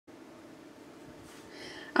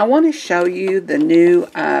I want to show you the new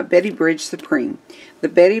Betty Bridge Supreme. The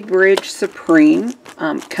Betty Bridge Supreme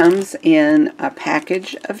comes in a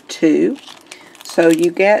package of 2. So you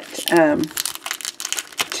get 2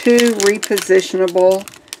 repositionable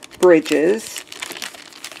bridges.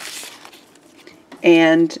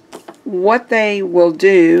 And what they will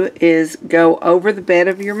do is go over the bed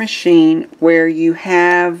of your machine where you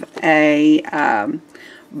have a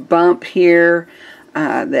bump here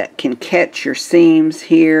that can catch your seams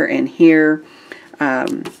here and here.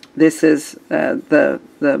 This is the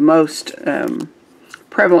most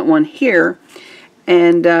prevalent one here,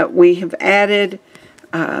 and we have added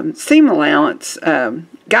seam allowance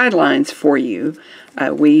guidelines for you.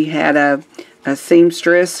 We had a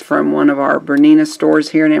seamstress from one of our Bernina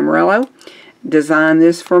stores here in Amarillo design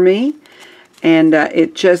this for me, and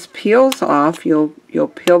it just peels off. You'll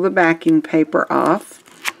peel the backing paper off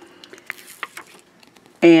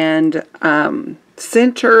and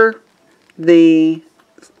center the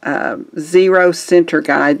 0 center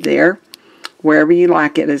guide there wherever you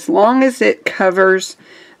like it, as long as it covers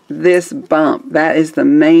this bump. That is the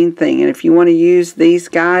main thing. And if you want to use these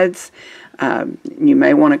guides, you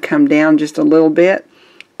may want to come down just a little bit,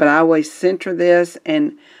 but I always center this,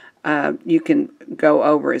 and you can go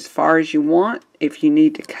over as far as you want. If you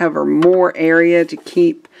need to cover more area to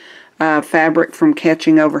keep fabric from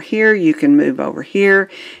catching over here, you can move over here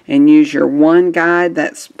and use your one guide.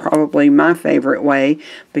 That's probably my favorite way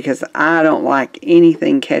because I don't like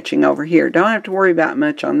anything catching over here. Don't have to worry about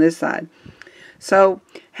much on this side. So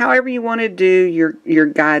however you want to do your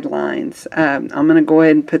guidelines, I'm going to go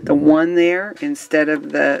ahead and put the 1 there instead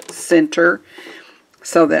of the center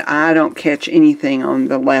so that I don't catch anything on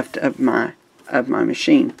the left of my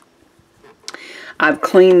machine. I've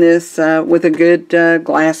cleaned this with a good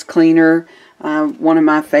glass cleaner. One of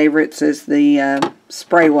my favorites is the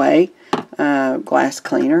Sprayway glass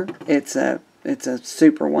cleaner. It's a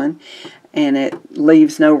super one, and it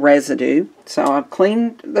leaves no residue. So I've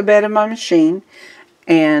cleaned the bed of my machine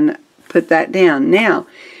and put that down. Now,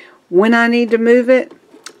 when I need to move it,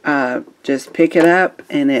 just pick it up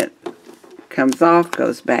and it comes off,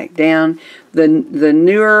 goes back down. The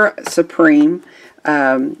newer Supreme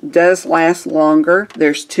does last longer.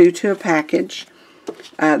 There's 2 to a package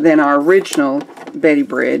than our original Betty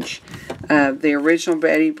Bridge. The original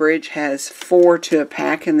Betty Bridge has 4 to a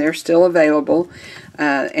pack, and they're still available,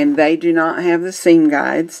 and they do not have the seam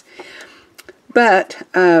guides. But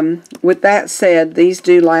with that said, these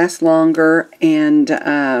do last longer, and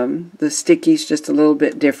the sticky's just a little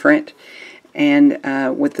bit different, and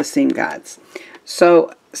with the seam guides.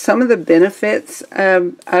 So some of the benefits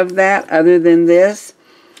of that, other than this,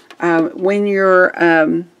 when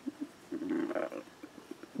you're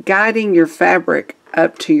guiding your fabric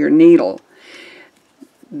up to your needle,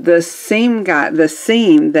 the seam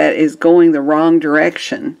that is going the wrong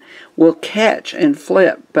direction will catch and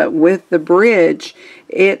flip, but with the bridge,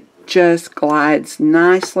 it just glides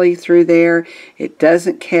nicely through there. It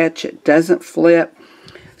doesn't catch, it doesn't flip,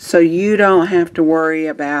 so you don't have to worry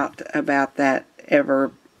about that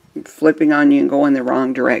ever flipping on you and going the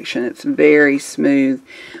wrong direction. It's very smooth,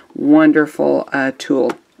 wonderful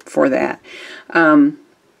tool for that.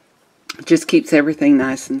 Just keeps everything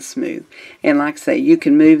nice and smooth. And like I say, you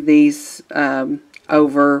can move these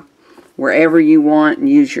over wherever you want and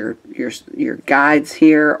use your guides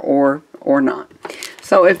here or not.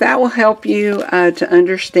 So if that will help you to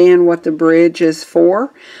understand what the bridge is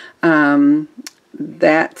for,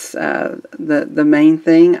 that's the main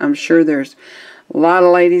thing. I'm sure there's a lot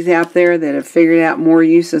of ladies out there that have figured out more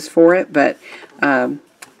uses for it, but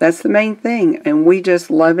that's the main thing, and we just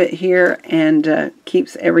love it here, and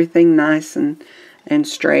keeps everything nice and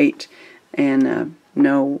straight, and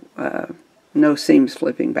no seams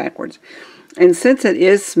flipping backwards. And since it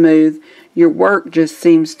is smooth, your work just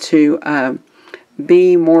seems to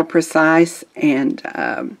be more precise and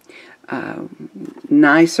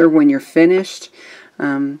nicer when you're finished.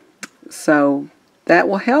 So that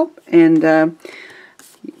will help, and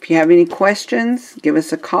if you have any questions, give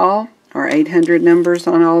us a call. Our 800 numbers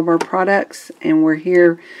on all of our products, and we're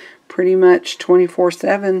here pretty much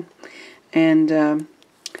 24/7, and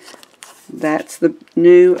that's the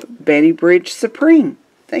new Betty Bridge Supreme.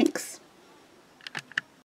 Thanks.